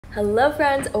Hello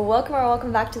friends,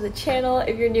 welcome back to the channel.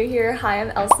 If you're new here, hi, I'm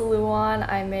Elsah.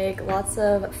 I make lots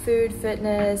of food,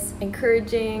 fitness,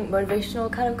 encouraging, motivational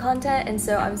kind of content, and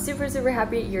so I'm super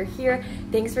happy you're here.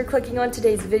 Thanks for clicking on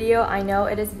today's video. I know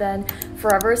it has been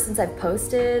forever since I've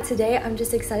posted. Today I'm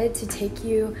just excited to take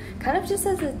you kind of just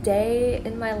as a day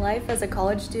in my life as a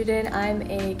college student. I'm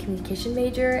a communication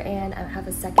major and I have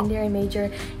a secondary major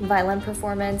in violin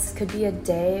performance. Could be a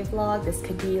day vlog, this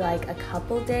could be like a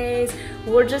couple days.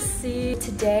 We'll just see.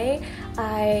 Today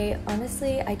I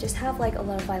just have like a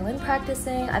lot of violin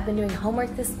practicing. I've been doing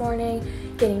homework this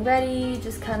morning, getting ready,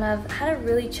 just kind of had a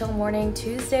really chill morning.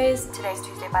 Today's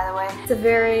Tuesday, by the way. It's a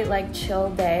very like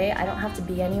chill day. I don't have to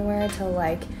be anywhere till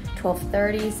like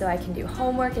 12:30, so I can do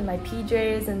homework in my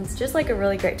PJs, and it's just like a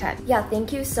really great time. Yeah,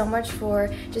 thank you so much for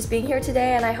just being here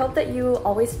today, and I hope that you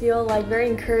always feel like very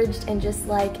encouraged and just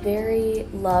like very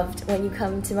loved when you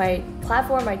come to my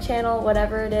platform, my channel,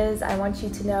 whatever it is. I want you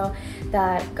to know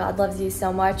that God loves you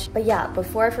so much. But yeah,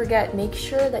 before I forget, make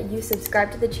sure that you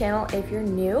subscribe to the channel if you're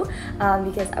new,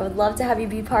 because I would love to have you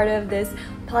be part of this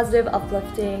positive,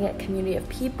 uplifting community of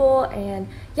people. And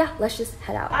yeah, let's just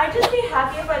head out. I'd just be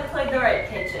happy if I played the right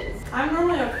pitches. I'm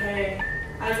normally okay.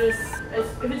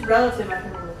 If it's relative, I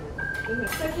can remove it.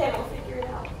 It's okay, we'll figure it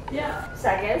out. Yeah.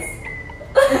 Seconds.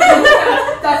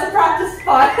 That's a practice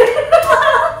spot.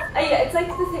 Yeah, it's like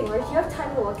the thing where if you have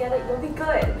time to look at it, you'll be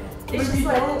good. It's just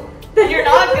like, then you're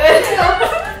not good.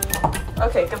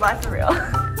 Okay, goodbye for real.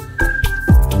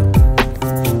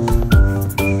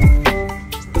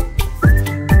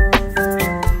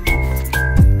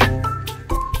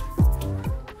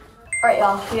 Alright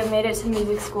y'all, we have made it to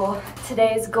music school.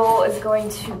 Today's goal is going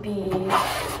to be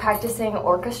practicing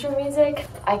orchestra music.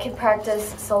 I can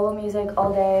practice solo music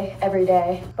all day, every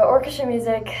day, but orchestra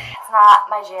music, it's not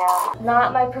my jam,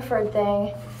 not my preferred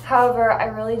thing. However, I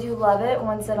really do love it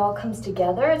once it all comes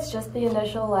together. It's just the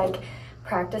initial like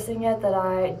practicing it that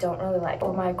I don't really like.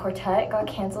 Or my quartet got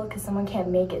canceled because someone can't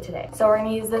make it today. So we're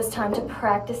gonna use this time to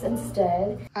practice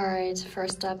instead. Alright,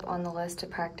 first up on the list to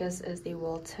practice is the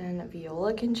Wilton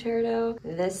Viola Concerto.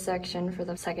 This section for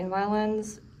the second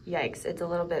violins, yikes, it's a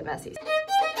little bit messy.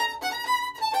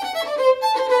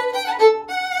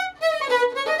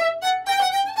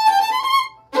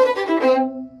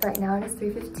 Right now it is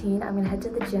 3:15. I'm gonna head to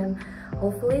the gym.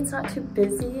 Hopefully it's not too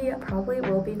busy. Probably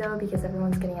will be though because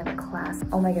everyone's getting out of class.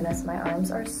 Oh my goodness, my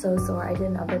arms are so sore. I did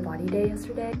an upper body day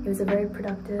yesterday. It was a very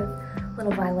productive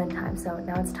little violin time. So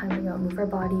now it's time to go move our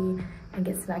body and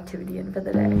get some activity in for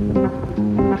the day.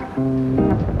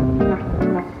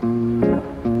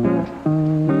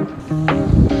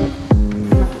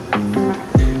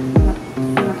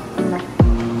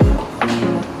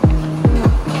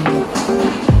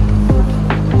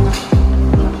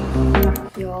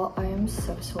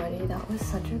 Sweaty. That was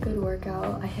such a good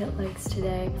workout. I hit legs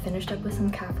today. Finished up with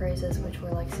some calf raises, which were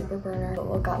like super burner. But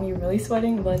what got me really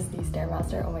sweating was the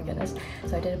Stairmaster. Oh my goodness.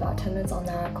 So I did about 10 minutes on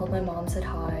that, called my mom, said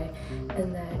hi,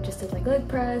 and then just did like leg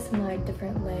press and like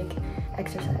different leg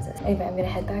exercises. Anyway, I'm gonna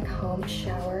head back home,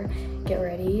 shower, get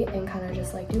ready, and kind of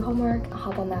just like do homework,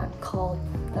 hop on that call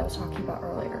that I was talking about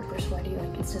earlier. We're sweaty,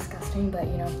 like it's disgusting, but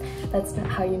you know, that's not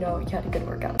how you know you had a good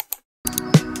workout.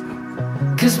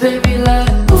 Cause baby, like,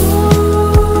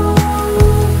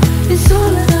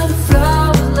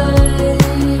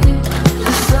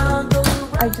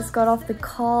 I just got off the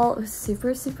call. It was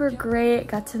super great.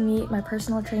 Got to meet my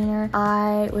personal trainer.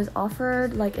 I was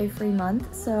offered like a free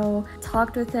month, so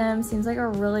talked with him. Seems like a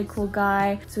really cool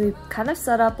guy. So we kind of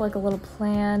set up like a little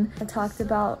plan. I talked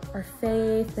about our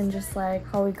faith and just like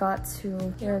how we got to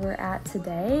where we're at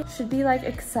today. Should be like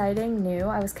exciting, new.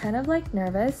 I was kind of like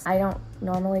nervous. I don't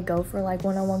normally go for like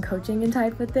one-on-one coaching and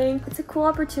type of thing. It's a cool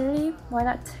opportunity. Why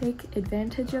not take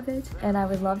advantage of it? And I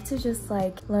would love to just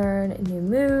like learn new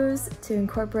moves to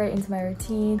incorporate into my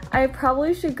routine. I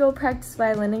probably should go practice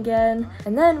violin again.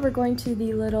 And then we're going to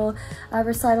the little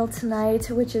recital tonight,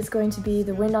 which is going to be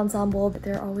the wind ensemble. But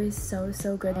they're always so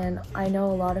good, and I know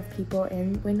a lot of people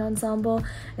in wind ensemble,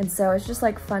 and so it's just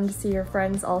like fun to see your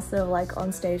friends also like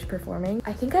on stage performing.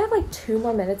 I think I have like 2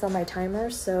 more minutes on my timer,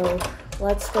 so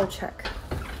let's go check.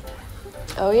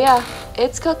 Oh yeah,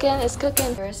 it's cooking.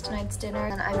 Here's tonight's dinner,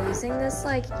 and I'm using this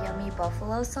like yummy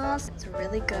buffalo sauce. It's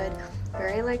really good,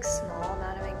 very like small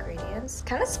amount of ingredients,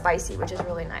 kind of spicy, which is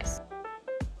really nice.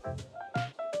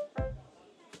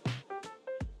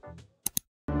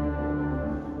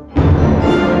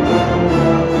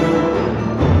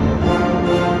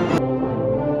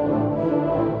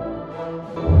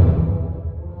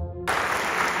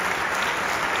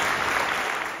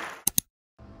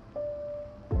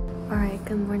 Alright,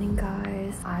 good morning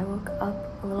guys. I woke up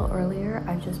a little earlier.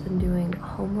 I've just been doing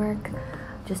homework work,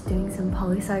 just doing some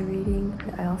poli-sci reading.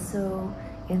 I also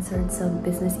answered some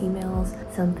business emails,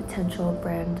 some potential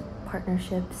brand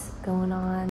partnerships going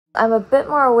on. I'm a bit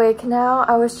more awake now.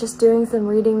 I was just doing some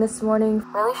reading this morning.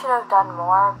 Really should have done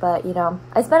more, but you know,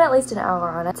 I spent at least an hour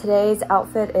on it. Today's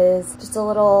outfit is just a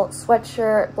little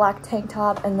sweatshirt, black tank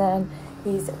top, and then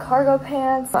these cargo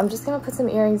pants. I'm just gonna put some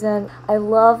earrings in. I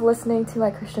love listening to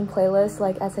my Christian playlist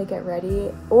like as I get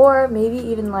ready, or maybe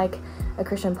even like a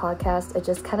Christian podcast. It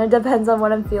just kind of depends on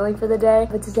what I'm feeling for the day.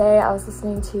 But today I was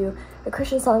listening to a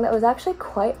Christian song that was actually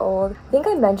quite old. I think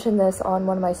I mentioned this on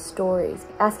one of my stories,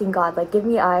 asking God, like, give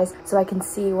me eyes so I can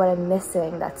see what I'm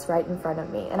missing that's right in front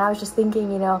of me. And I was just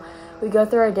thinking, you know, we go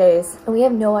through our days and we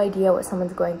have no idea what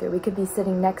someone's going through. We could be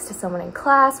sitting next to someone in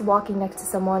class, walking next to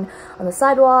someone on the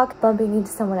sidewalk, bumping into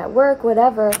someone at work,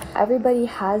 whatever. Everybody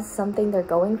has something they're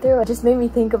going through. It just made me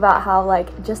think about how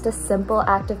like just a simple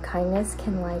act of kindness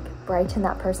can like brighten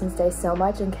that person's day so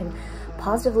much and can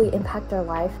positively impact their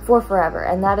life for forever.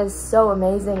 And that is so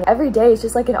amazing. Every day is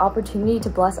just like an opportunity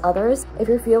to bless others. If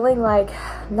you're feeling like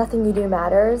nothing you do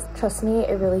matters, trust me,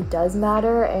 it really does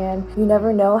matter, and you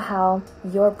never know how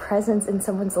your presence in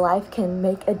someone's life can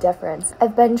make a difference.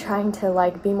 I've been trying to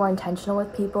like be more intentional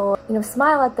with people, you know,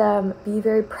 smile at them, be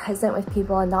very present with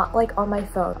people and not like on my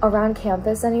phone. Around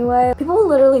campus anyway, people will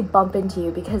literally bump into you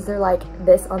because they're like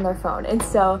this on their phone. And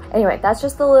so anyway, that's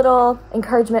just a little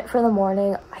encouragement for the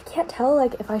morning. I can't tell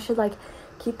like if I should like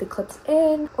keep the clips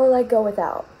in or like go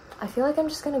without. I feel like I'm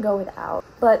just gonna go without,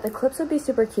 but the clips would be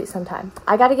super cute sometime.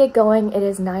 I gotta get going. It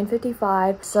is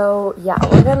 9:55, so yeah,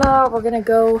 we're gonna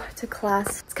go to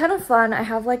class. It's kind of fun. I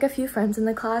have like a few friends in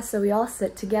the class, so we all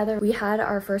sit together. We had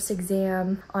our first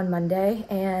exam on Monday,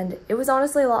 and it was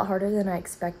honestly a lot harder than I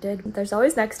expected. There's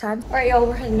always next time. All right, y'all,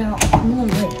 we're heading out. I'm a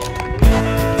little late.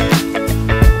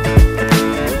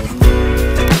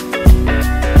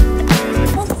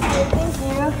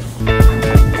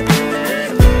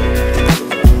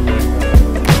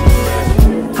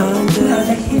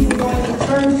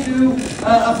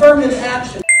 Affirmative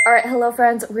action. All right, hello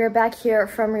friends, we're back here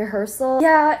from rehearsal.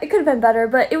 Yeah, it could have been better,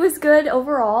 but it was good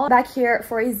overall. Back here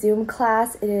for a Zoom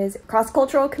class. It is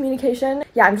cross-cultural communication.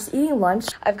 Yeah, I'm just eating lunch.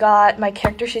 I've got my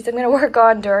character sheets I'm gonna work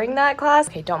on during that class.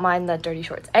 Okay, don't mind the dirty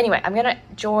shorts. Anyway, I'm gonna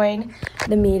join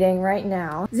the meeting right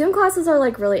now. Zoom classes are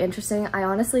like really interesting. I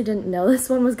honestly didn't know this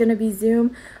one was gonna be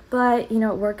Zoom, but you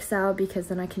know, it works out because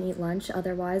then I can eat lunch.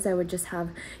 Otherwise I would just have,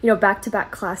 you know, back-to-back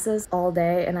classes all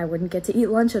day and I wouldn't get to eat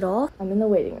lunch at all. I'm in the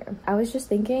waiting room. I was just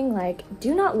thinking, like,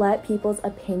 do not let people's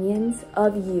opinions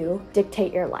of you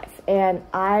dictate your life. And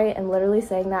I am literally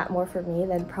saying that more for me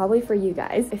than probably for you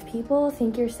guys. If people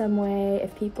think you're some way,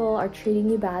 if people are treating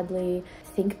you badly,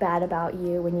 think bad about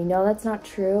you when you know that's not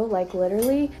true, like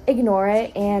literally ignore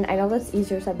it. And I know that's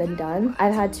easier said than done.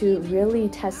 I've had to really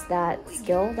test that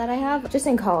skill that I have just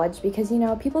in college because, you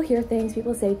know, people hear things,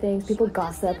 people say things, people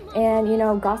gossip, and you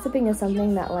know, gossiping is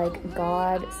something that like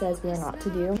God says we're not to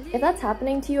do. If that's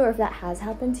happening to you or if that has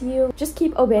happened to you, just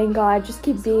keep obeying God, just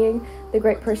keep being the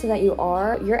great person that you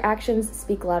are. Your actions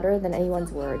speak louder than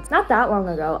anyone's words. Not that long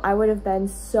ago, I would have been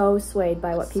so swayed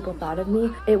by what people thought of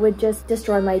me. It would just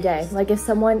destroy my day. Like if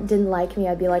someone didn't like me,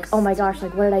 I'd be like, oh my gosh,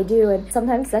 like what did I do? And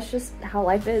sometimes that's just how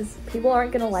life is. People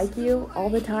aren't gonna like you all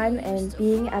the time, and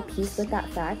being at peace with that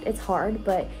fact, it's hard,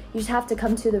 but you just have to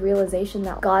come to the realization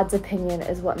that God's opinion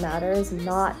is what matters,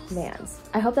 not man's.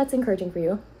 I hope that's encouraging for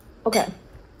you. Okay,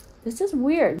 this is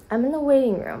weird. I'm in the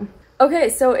waiting room. Okay,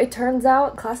 so it turns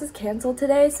out class is canceled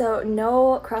today, so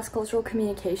no cross-cultural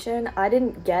communication. I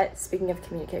didn't get, speaking of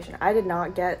communication, I did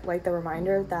not get like the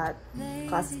reminder that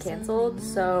class is canceled.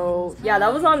 So yeah,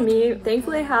 that was on me.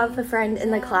 Thankfully I have a friend in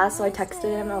the class, so I texted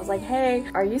him and I was like, hey,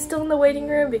 are you still in the waiting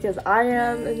room? Because I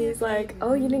am. And he's like,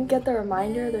 oh, you didn't get the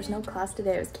reminder? There's no class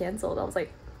today, it was canceled. I was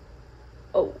like,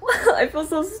 oh, I feel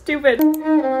so stupid.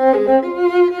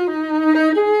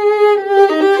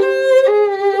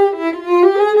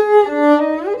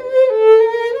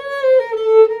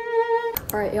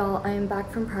 Alright y'all, I am back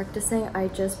from practicing. I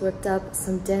just whipped up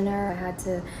some dinner. I had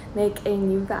to make a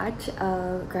new batch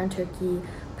of ground turkey,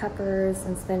 peppers,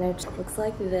 and spinach. It looks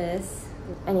like this.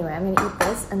 Anyway, I'm gonna eat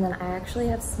this, and then I actually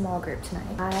have small group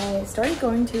tonight. I started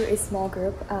going to a small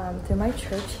group through my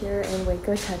church here in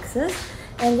Waco, Texas.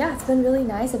 And yeah, it's been really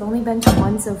nice. I've only been to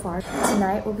one so far.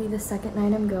 Tonight will be the second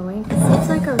night I'm going. It seems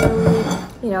like a really,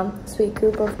 you know, sweet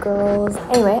group of girls.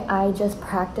 Anyway, I just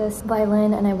practiced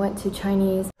violin and I went to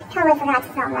Chinese. Totally forgot to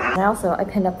film that. And I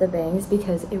pinned up the bangs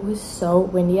because it was so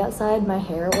windy outside. My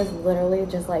hair was literally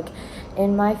just like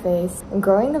in my face. I'm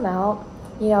growing them out.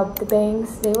 You know, the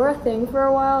bangs, they were a thing for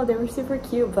a while. They were super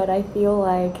cute, but I feel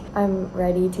like I'm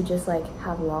ready to just like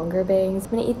have longer bangs.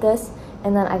 I'm gonna eat this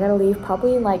and then I gotta leave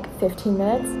probably in like 15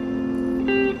 minutes.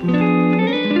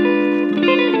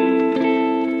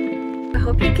 I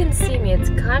hope you can see me. It's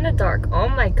kind of dark. Oh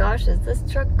my gosh, is this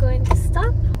truck going to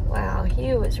stop? Wow,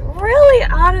 he was really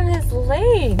out of his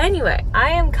lane. Anyway, I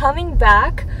am coming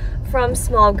back from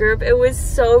small group. It was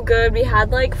so good. We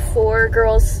had like 5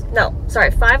 girls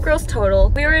total.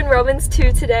 We were in Romans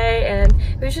 2 today, and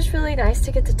it was just really nice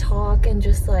to get to talk and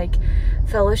just like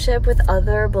fellowship with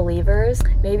other believers.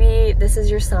 Maybe this is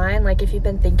your sign, like if you've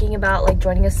been thinking about like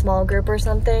joining a small group or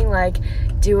something, like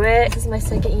do it. This is my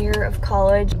 2nd year of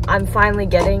college. I'm finally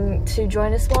getting to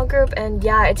join a small group, and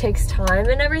yeah, it takes time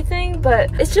and everything,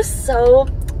 but it's just so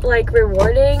like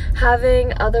rewarding.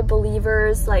 Having other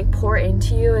believers like pour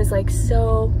into you is like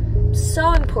so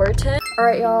important. All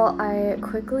right, y'all, I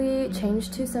quickly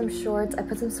changed to some shorts. I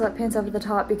put some sweatpants over the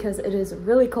top because it is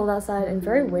really cold outside and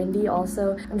very windy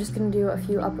also. I'm just gonna do a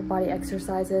few upper body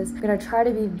exercises. I'm gonna try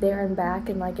to be there and back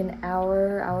in like an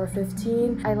hour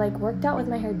 15. I like worked out with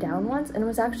my hair down once, and it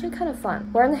was actually kind of fun.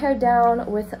 Wearing the hair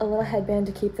down with a little headband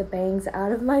to keep the bangs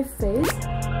out of my face.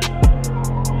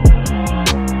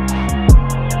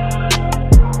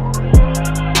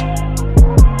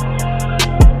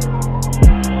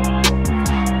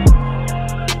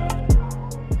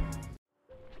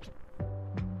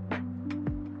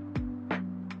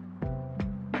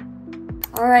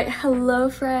 All right, hello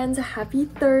friends, happy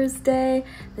Thursday.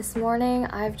 This morning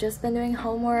I've just been doing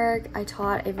homework. I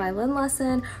taught a violin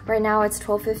lesson. Right now it's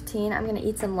 12:15. I'm gonna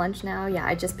eat some lunch now. Yeah,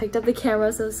 I just picked up the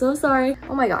camera, so sorry.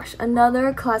 Oh my gosh,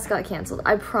 another class got canceled.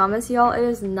 I promise y'all, it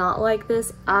is not like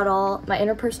this at all. My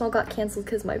interpersonal got canceled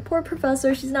because my poor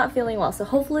professor, she's not feeling well. So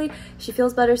hopefully she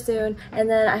feels better soon. And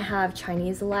then I have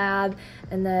Chinese lab,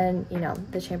 and then, you know,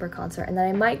 the chamber concert. And then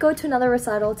I might go to another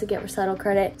recital to get recital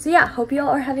credit. So yeah, hope y'all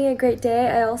are having a great day.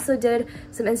 I also did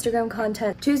some Instagram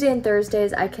content. Tuesday and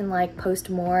Thursdays I can like post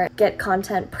more, get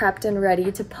content prepped and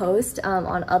ready to post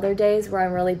on other days where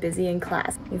I'm really busy in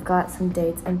class. We've got some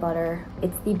dates and butter.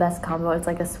 It's the best combo. It's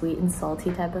like a sweet and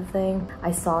salty type of thing.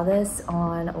 I saw this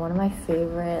on one of my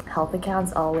favorite health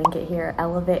accounts. I'll link it here,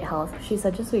 Elevate Health. She's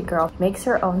such a sweet girl. Makes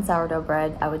her own sourdough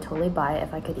bread. I would totally buy it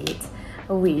if I could eat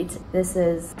wheat. This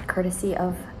is courtesy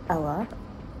of Ella.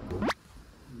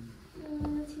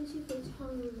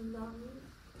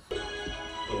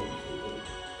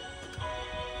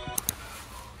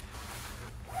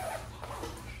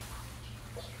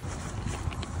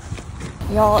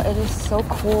 Y'all, it is so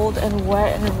cold and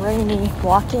wet and rainy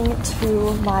walking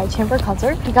to my chamber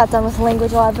concert. We got done with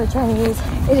language lab for Chinese.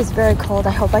 It is very cold.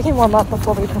 I hope I can warm up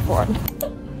before we perform.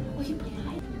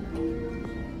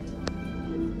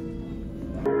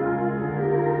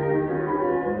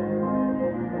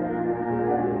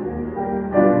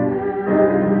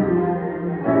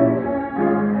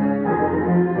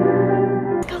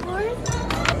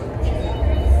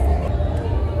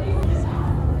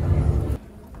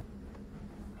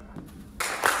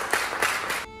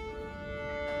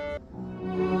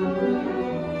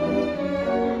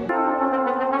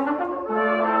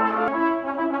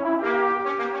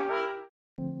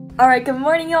 All right, good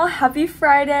morning, y'all. Happy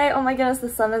Friday. Oh my goodness, the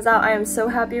sun is out. I am so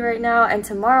happy right now. And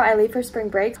tomorrow I leave for spring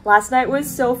break. Last night was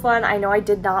so fun. I know I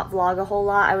did not vlog a whole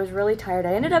lot. I was really tired.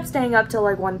 I ended up staying up till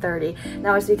like 1:30.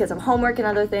 That was because of homework and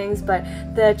other things, but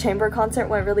the chamber concert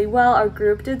went really well. Our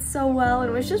group did so well, and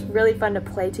it was just really fun to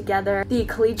play together. The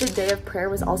collegiate day of prayer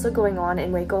was also going on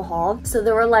in Waco Hall. So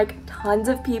there were like tons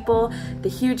of people, the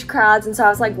huge crowds. And so I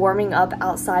was like warming up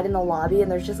outside in the lobby,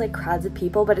 and there's just like crowds of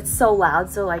people, but it's so loud.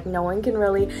 So like no one can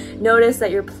really notice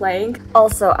that you're playing.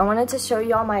 Also, I wanted to show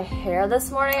y'all my hair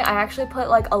this morning. I actually put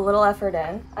like a little effort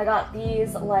in. I got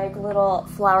these like little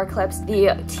flower clips.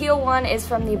 The teal one is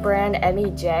from the brand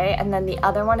MEJ, and then the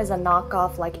other one is a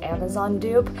knockoff like Amazon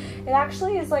dupe. It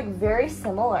actually is like very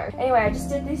similar. Anyway, I just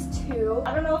did these two.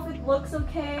 I don't know if it looks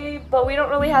okay, but we don't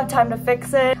really have time to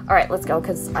fix it. All right, let's go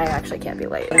because I actually can't be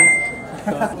late.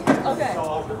 Okay.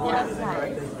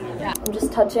 Yeah. I'm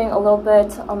just touching a little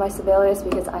bit on my Sibelius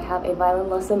because I have a violin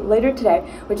lesson later today,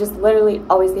 which is literally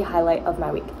always the highlight of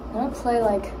my week. I'm gonna play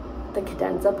like the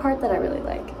cadenza part that I really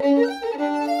like.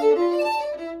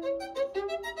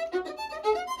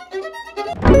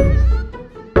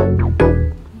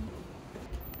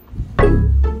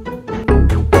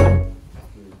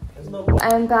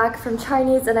 I'm back from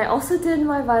Chinese, and I also did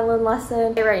my violin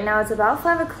lesson. Right now it's about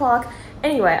 5 o'clock.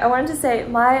 Anyway, I wanted to say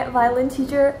my violin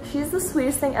teacher, she's the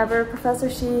sweetest thing ever. Professor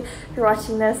Shi, if you're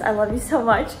watching this, I love you so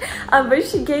much. But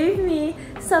she gave me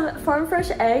some farm fresh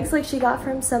eggs like she got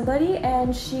from somebody,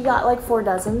 and she got like 4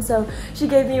 dozen, so she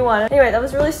gave me one. Anyway, that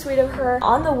was really sweet of her.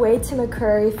 On the way to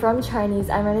McCurry from Chinese,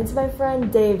 I ran into my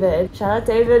friend David. Shout out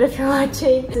David if you're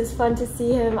watching. It was fun to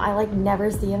see him. I like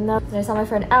never see him though. And I saw my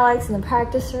friend Alex in the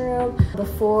practice room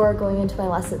before going into my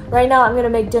lesson. Right now I'm gonna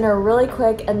make dinner really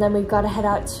quick, and then we've got to head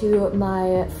out to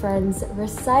my friend's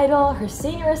recital, her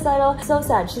senior recital. So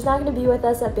sad, she's not gonna be with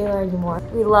us at Baylor anymore.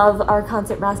 We love our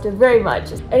concert master very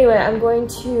much. Anyway, I'm going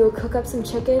to cook up some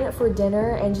chicken for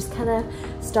dinner and just kind of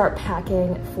start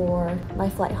packing for my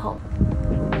flight home.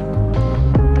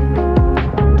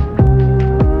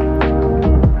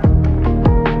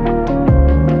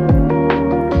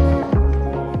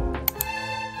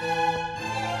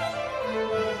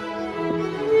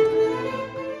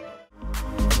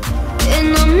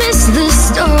 And I miss the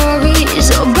stories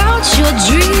about your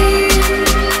dream,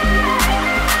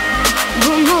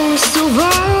 but most of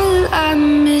all I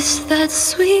miss that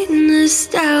sweet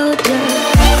nostalgia.